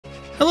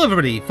Hello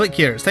everybody, Flick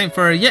here. It's time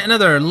for yet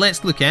another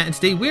Let's Look At, and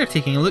today we're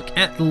taking a look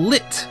at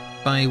Lit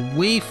by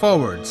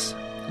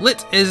WayForwards.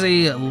 Lit is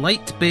a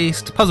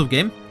light-based puzzle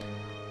game.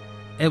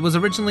 It was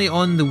originally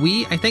on the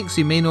Wii, I think,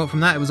 so you may know it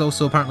from that. It was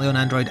also apparently on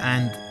Android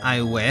and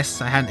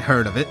iOS. I hadn't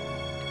heard of it.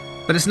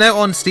 But it's now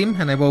on Steam,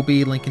 and I will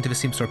be linking to the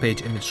Steam store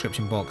page in the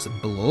description box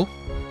below.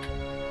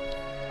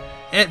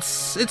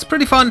 It's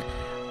pretty fun.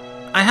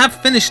 I have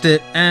finished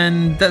it,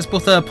 and that's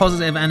both a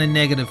positive and a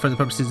negative for the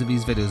purposes of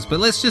these videos.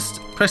 But let's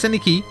just press any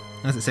key,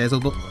 as it says.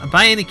 Although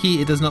by any key,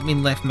 it does not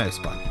mean left mouse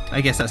button. I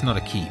guess that's not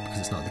a key, because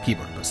it's not the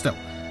keyboard, but still.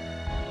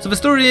 So the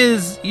story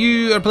is,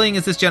 you are playing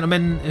as this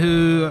gentleman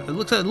who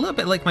looks a little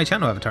bit like my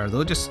channel avatar,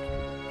 though. Just,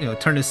 you know,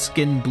 turn his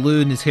skin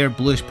blue and his hair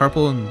bluish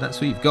purple, and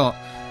that's what you've got.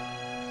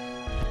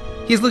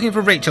 He's looking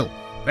for Rachel.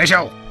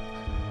 Rachel!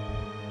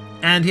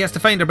 And he has to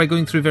find her by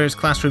going through various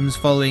classrooms,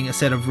 following a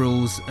set of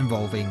rules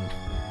involving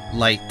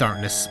light,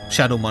 darkness,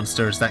 shadow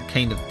monsters, that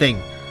kind of thing.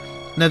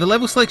 Now the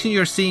level selection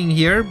you're seeing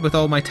here, with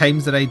all my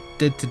times that I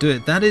did to do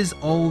it, that is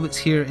all that's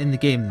here in the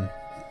game.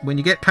 When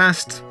you get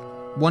past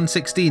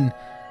 116,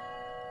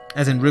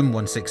 as in room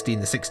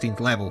 116, the 16th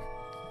level,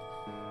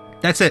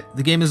 that's it,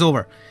 the game is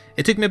over.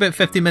 It took me about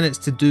 50 minutes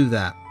to do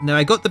that. Now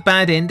I got the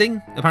bad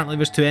ending. Apparently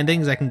there's two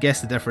endings. I can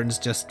guess the difference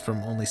just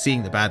from only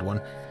seeing the bad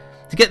one.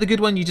 To get the good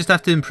one, you just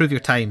have to improve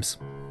your times.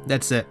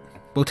 That's it.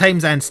 Well,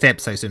 times and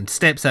steps, I assume.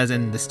 Steps as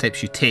in the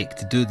steps you take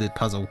to do the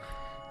puzzle.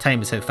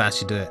 Time is how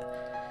fast you do it.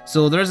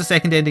 So there is a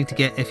second ending to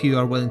get if you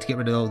are willing to get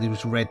rid of all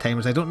these red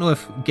timers. I don't know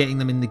if getting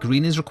them in the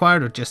green is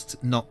required or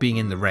just not being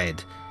in the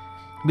red.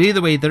 But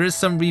either way, there is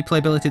some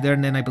replayability there,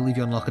 and then I believe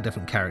you unlock a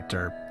different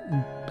character.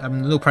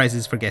 No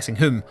prizes for guessing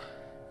whom,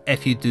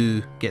 if you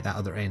do get that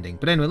other ending.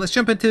 But anyway, let's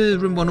jump into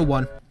room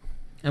 101,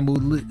 and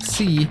we'll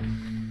see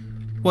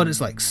what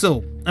it's like.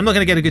 So, I'm not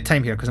going to get a good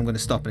time here because I'm going to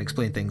stop and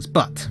explain things,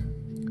 but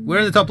we're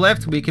in the top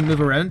left, we can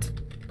move around.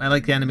 I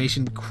like the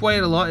animation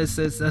quite a lot. It's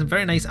a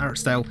very nice art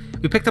style.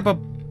 We picked up a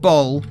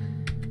ball,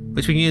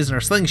 which we can use in our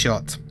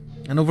slingshot.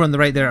 And over on the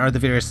right there are the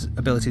various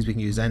abilities we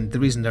can use. And the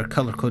reason they're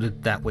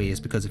color-coded that way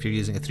is because if you're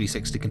using a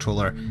 360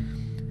 controller,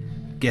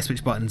 guess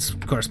which buttons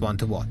correspond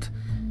to what.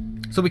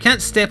 So we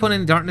can't step on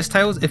any darkness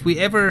tiles. If we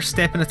ever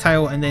step in a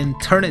tile and then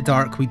turn it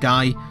dark, we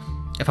die.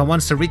 If a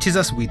monster reaches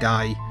us, we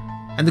die.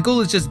 And the goal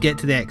is just get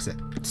to the exit.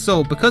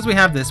 So because we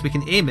have this, we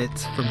can aim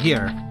it from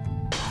here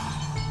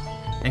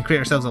and create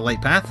ourselves a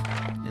light path.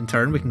 In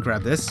turn, we can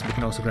grab this. We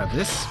can also grab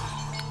this.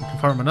 We can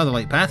form another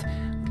light path.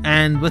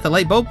 And with a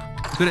light bulb,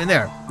 put it in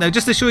there. Now,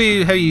 just to show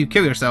you how you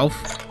kill yourself,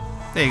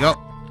 there you go.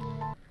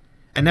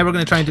 And now we're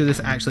going to try and do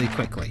this actually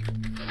quickly.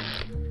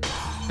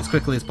 As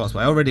quickly as possible.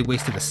 I already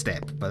wasted a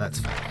step, but that's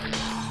fine.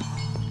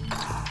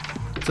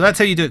 So that's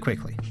how you do it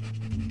quickly.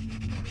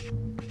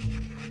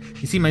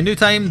 You see my new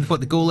time, what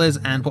the goal is,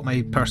 and what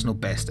my personal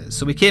best is.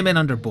 So we came in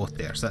under both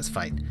there, so that's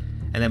fine.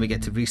 And then we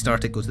get to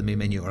restart it, go to the main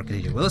menu, or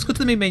continue. Well, let's go to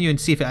the main menu and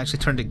see if it actually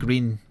turned it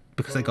green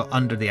because I got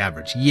under the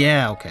average.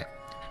 Yeah, okay.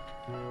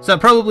 So that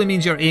probably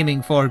means you're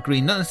aiming for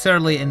green, not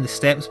necessarily in the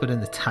steps, but in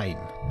the time.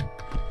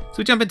 So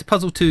we jump into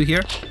puzzle 2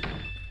 here.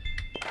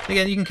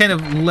 Again, you can kind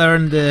of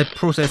learn the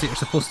process that you're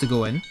supposed to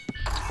go in.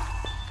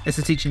 This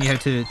is teaching you how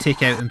to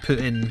take out and put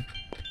in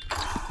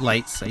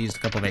lights. I used a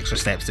couple of extra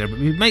steps there, but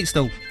we might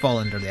still fall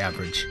under the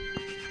average.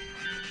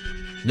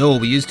 No,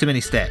 we used too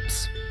many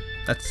steps.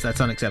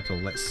 That's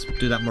unacceptable. Let's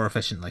do that more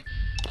efficiently.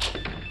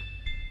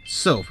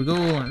 So, if we go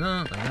like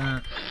that, like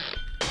that.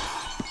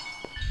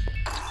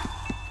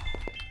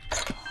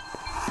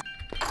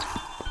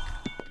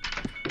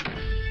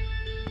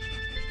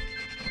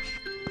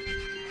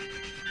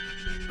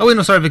 Oh wait,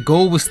 no, sorry, the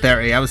goal was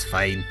 30, I was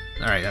fine.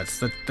 Alright,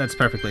 that's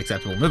perfectly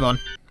acceptable. Move on.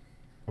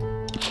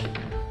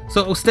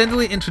 So it'll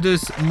steadily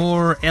introduce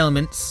more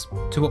elements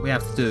to what we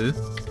have to do.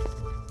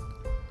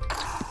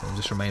 I'm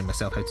just reminding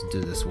myself how to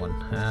do this one.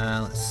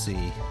 Let's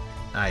see.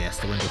 Ah yes,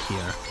 the window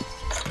here.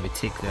 We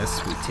take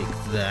this, we take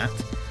that.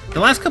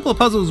 The last couple of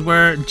puzzles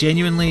were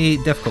genuinely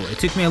difficult. It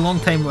took me a long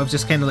time of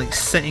just kind of like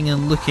sitting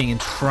and looking and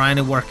trying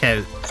to work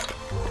out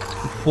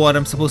what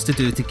I'm supposed to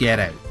do to get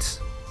out.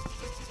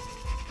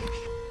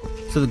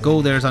 So the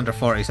goal there is under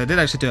 40, so I did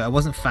actually do it. I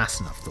wasn't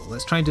fast enough though.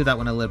 Let's try and do that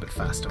one a little bit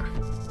faster.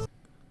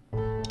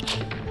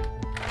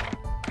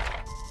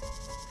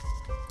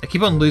 I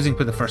keep on losing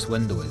where the first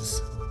window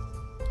is.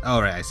 Oh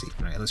right, I see.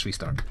 Right, let's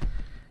restart.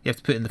 You have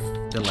to put in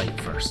the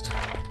light first.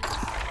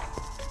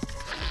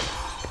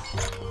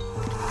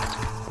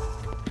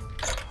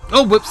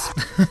 Oh, whoops!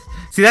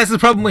 See, that's the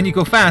problem when you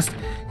go fast.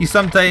 You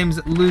sometimes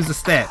lose a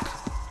step.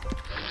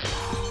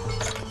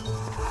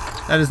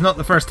 That is not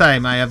the first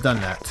time I have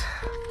done that.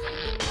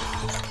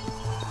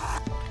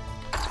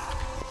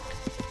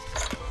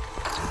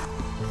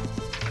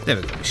 There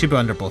we go, we should be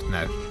under both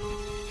now.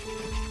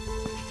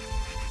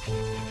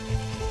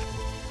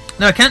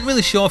 Now I can't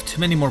really show off too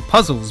many more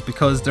puzzles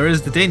because there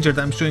is the danger that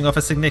I'm showing off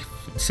a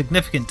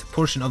significant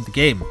portion of the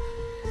game.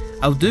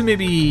 I'll do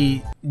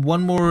maybe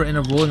one more in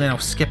a row and then I'll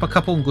skip a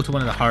couple and go to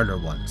one of the harder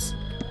ones.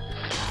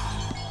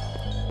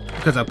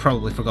 Because I've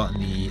probably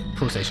forgotten the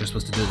process you're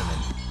supposed to do them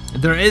in.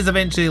 There is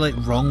eventually like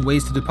wrong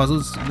ways to do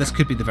puzzles. This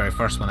could be the very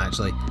first one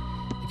actually.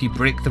 If you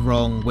break the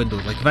wrong window,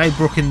 like if I had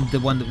broken the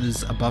one that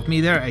was above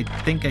me there, I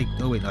think I...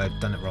 Oh wait, no, I've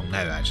done it wrong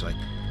now actually.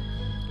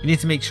 You need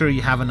to make sure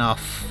you have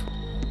enough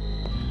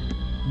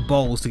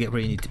balls to get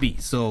where you need to be.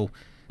 So,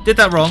 did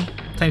that wrong.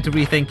 Time to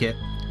rethink it.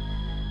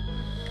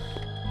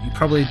 You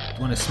probably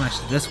want to smash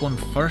this one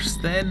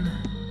first then.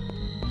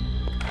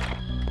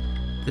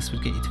 This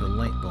would get you to a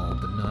light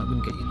bulb, but no, it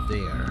wouldn't get you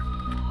there.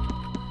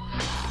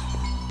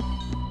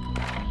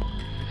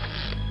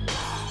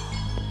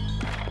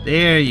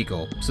 There you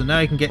go. So now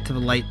I can get to the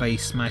light by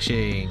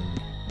smashing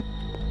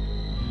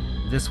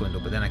this window,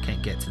 but then I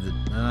can't get to the...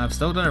 I've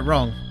still done it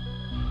wrong.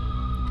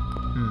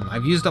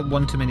 I've used up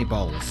one too many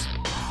balls.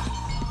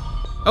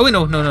 Oh wait,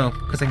 no,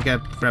 because I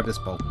can grab this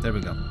ball. There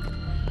we go.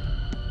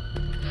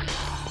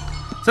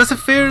 So that's a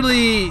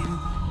fairly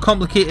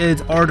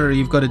complicated order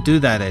you've got to do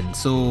that in,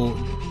 so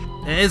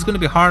it is going to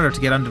be harder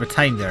to get under the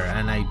time there,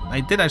 and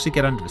I did actually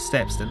get under the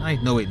steps, didn't I?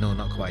 No wait, no,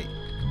 not quite.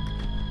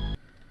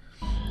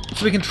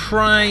 So we can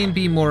try and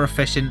be more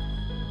efficient.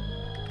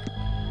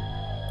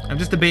 I'm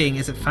just debating,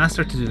 is it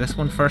faster to do this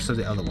one first or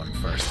the other one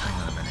first?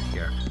 Hang on a minute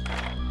here.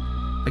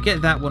 If I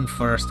get that one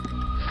first,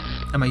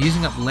 am I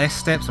using up less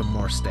steps or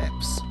more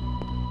steps?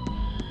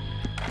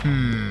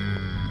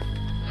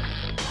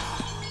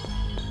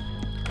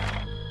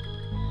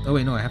 Oh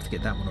wait, no, I have to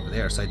get that one over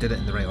there, so I did it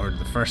in the right order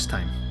the first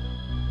time.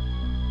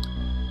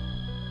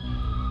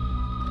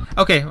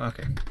 Okay.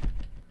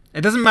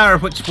 It doesn't matter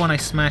which one I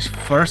smash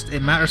first,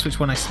 it matters which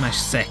one I smash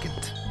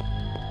second.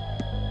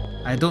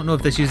 I don't know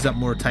if this uses up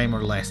more time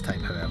or less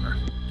time, however.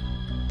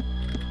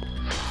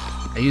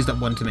 I used up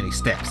one too many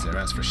steps there,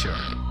 that's for sure.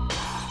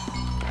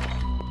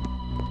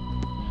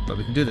 But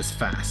we can do this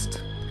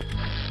fast.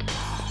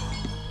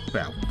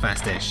 Well,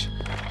 fast-ish.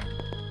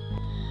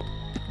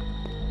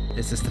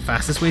 Is this the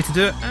fastest way to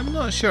do it? I'm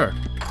not sure.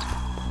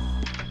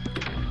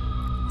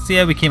 See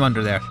how we came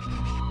under there.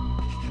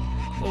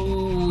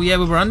 Oh, yeah,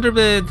 we were under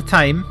the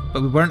time,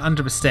 but we weren't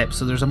under the steps,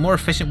 so there's a more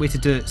efficient way to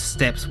do it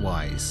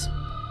steps-wise.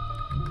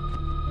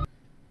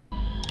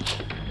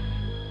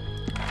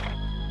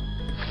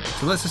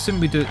 So let's assume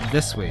we do it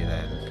this way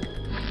then.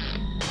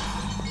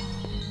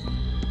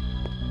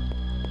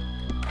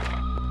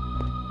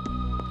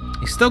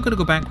 He's still going to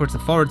go backwards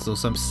and forwards though,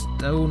 so I'm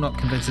still not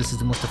convinced this is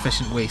the most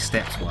efficient way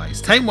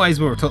steps-wise. Time-wise,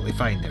 we were totally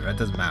fine there, that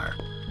doesn't matter.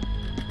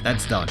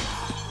 That's done.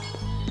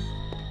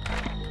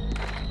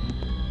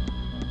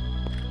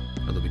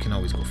 Although we can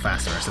always go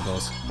faster, I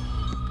suppose.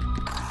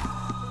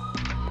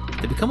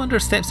 Did we come under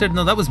steps there?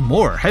 No, that was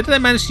more. How did I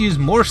manage to use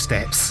more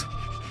steps?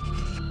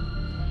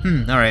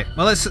 Alright.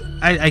 Well, let's...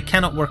 I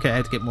cannot work out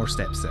how to get more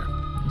steps there.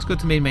 Let's go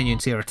to main menu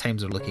and see how our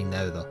times are looking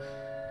now, though.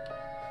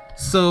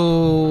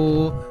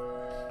 So...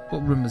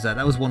 What room was that?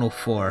 That was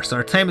 104. So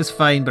our time is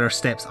fine, but our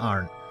steps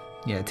aren't.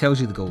 Yeah, it tells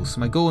you the goals. So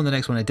my goal in the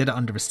next one, I did it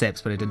under the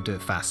steps, but I didn't do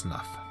it fast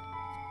enough.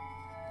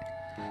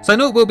 So I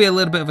know it will be a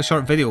little bit of a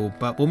short video,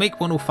 but we'll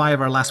make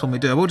 105 our last one we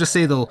do. I will just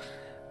say, though,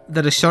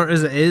 that as short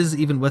as it is,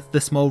 even with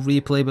the small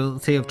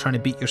replayability of trying to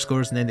beat your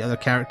scores and then the other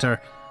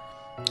character,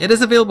 it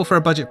is available for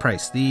a budget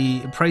price.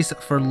 The price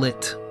for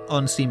Lit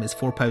on Steam is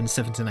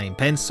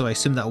 £4.79, so I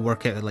assume that'll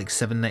work out at like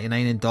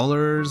 $7.99 in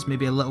dollars,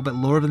 maybe a little bit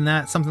lower than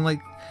that, something like...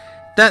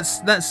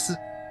 That's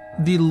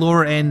the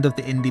lower end of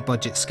the indie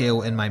budget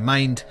scale in my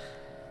mind.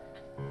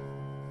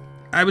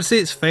 I would say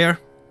it's fair.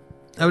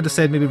 I would have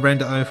said maybe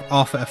round it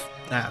off at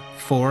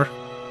 4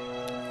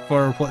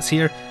 for what's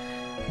here.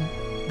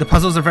 The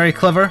puzzles are very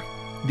clever.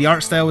 The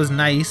art style is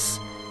nice.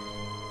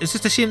 It's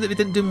just a shame that we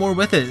didn't do more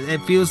with it.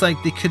 It feels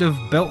like they could have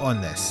built on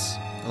this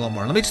a lot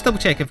more. Let me just double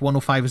check if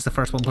 105 is the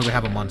first one where we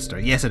have a monster.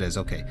 Yes, it is.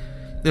 Okay.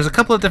 There's a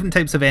couple of different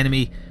types of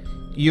enemy.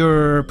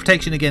 Your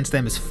protection against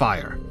them is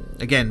fire.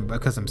 Again,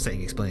 because I'm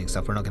sitting explaining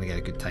stuff, we're not going to get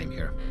a good time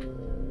here.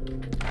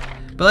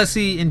 But let's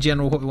see in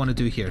general what we want to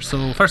do here.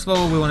 So first of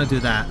all, we want to do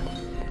that.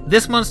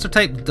 This monster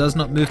type does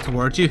not move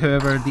towards you.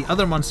 However, the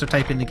other monster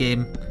type in the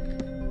game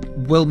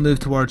will move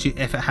towards you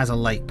if it has a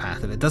light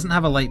path. If it doesn't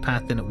have a light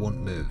path, then it won't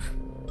move.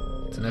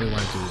 So now we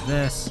want to do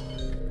this.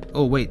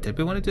 Oh wait, did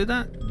we want to do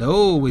that?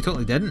 No, we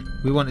totally didn't.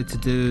 We wanted to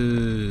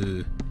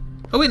do...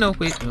 Oh wait, no,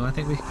 no, I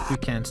think we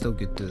can still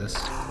do this.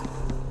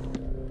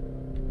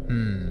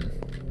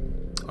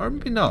 Or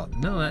maybe not.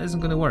 No, that isn't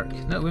going to work.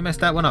 No, we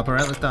messed that one up.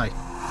 Alright, let's die.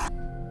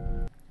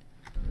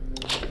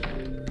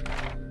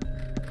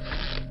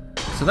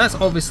 So that's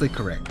obviously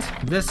correct.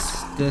 This...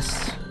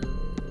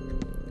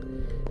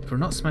 If we're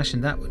not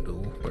smashing that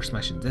window, we're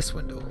smashing this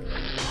window.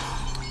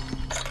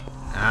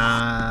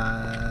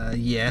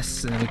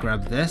 Yes, and then we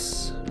grab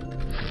this.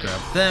 We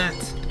grab that.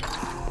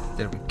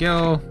 There we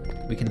go.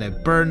 We can now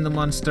burn the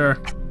monster.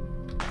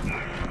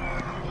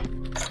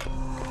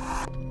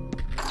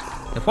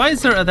 Now, why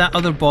is there that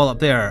other ball up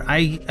there?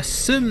 I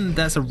assume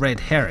that's a red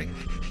herring.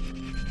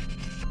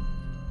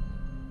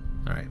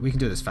 Alright, we can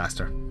do this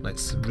faster.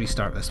 Let's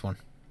restart this one.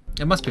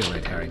 It must be a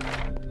red herring.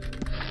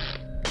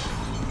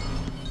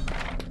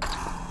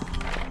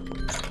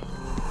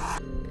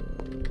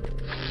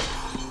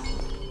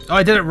 Oh,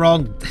 I did it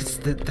wrong. It's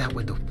that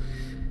window.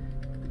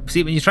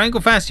 See, when you try and go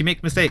fast, you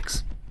make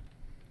mistakes.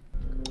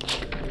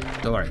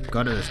 Don't worry,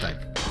 got it this time.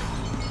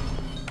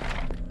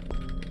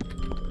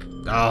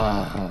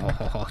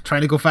 Oh,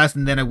 trying to go fast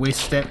and then I waste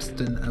steps.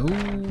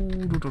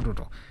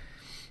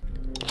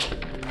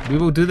 We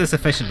will do this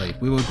efficiently.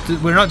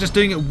 We're not just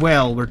doing it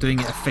well, we're doing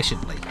it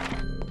efficiently.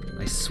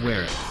 I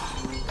swear it.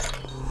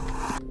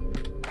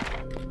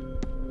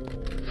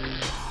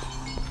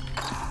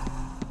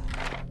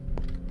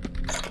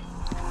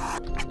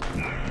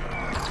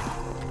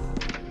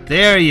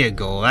 There you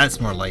go,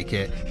 that's more like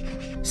it.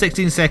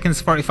 16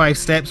 seconds, 45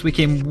 steps, we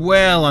came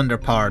well under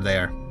par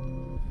there.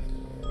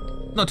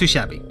 Not too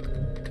shabby.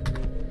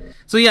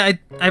 So yeah,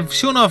 I've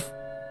shown off,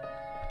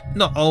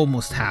 not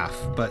almost half,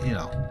 but you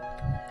know,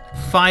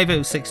 5 out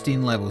of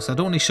 16 levels, so I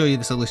don't want to show you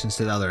the solutions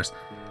to the others.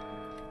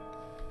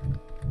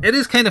 It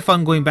is kind of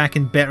fun going back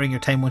and bettering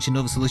your time once you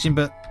know the solution,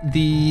 but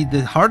the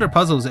harder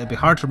puzzles, it'd be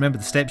hard to remember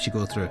the steps you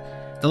go through.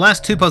 The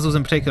last two puzzles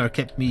in particular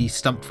kept me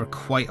stumped for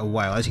quite a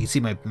while. As you can see,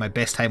 my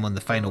best time on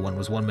the final one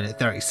was 1 minute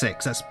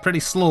 36. That's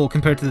pretty slow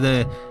compared to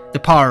the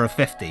power of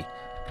 50.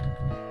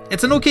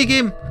 It's an okay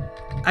game.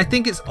 I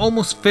think it's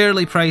almost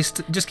fairly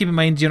priced. Just keep in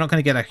mind you're not going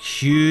to get a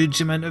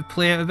huge amount of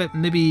play out of it.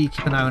 Maybe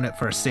keep an eye on it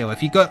for a sale.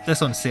 If you got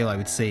this on sale, I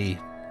would say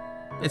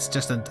it's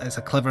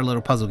a clever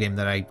little puzzle game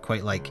that I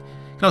quite like. You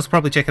can also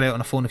probably check it out on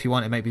a phone if you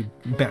want. It might be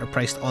better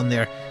priced on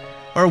there.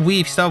 Or Wii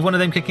if you still have one of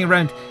them kicking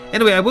around.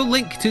 Anyway, I will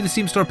link to the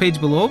Steam store page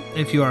below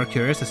if you are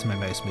curious. This is my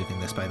mouse moving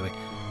this, by the way.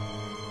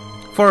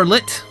 For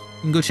Lit,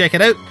 you can go check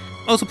it out.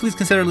 Also, please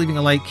consider leaving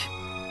a like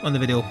on the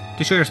video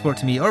to show your support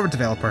to me or a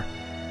developer.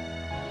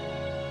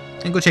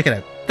 And go check it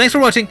out. Thanks for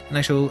watching, and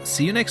I shall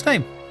see you next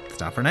time.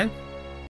 Ta for now.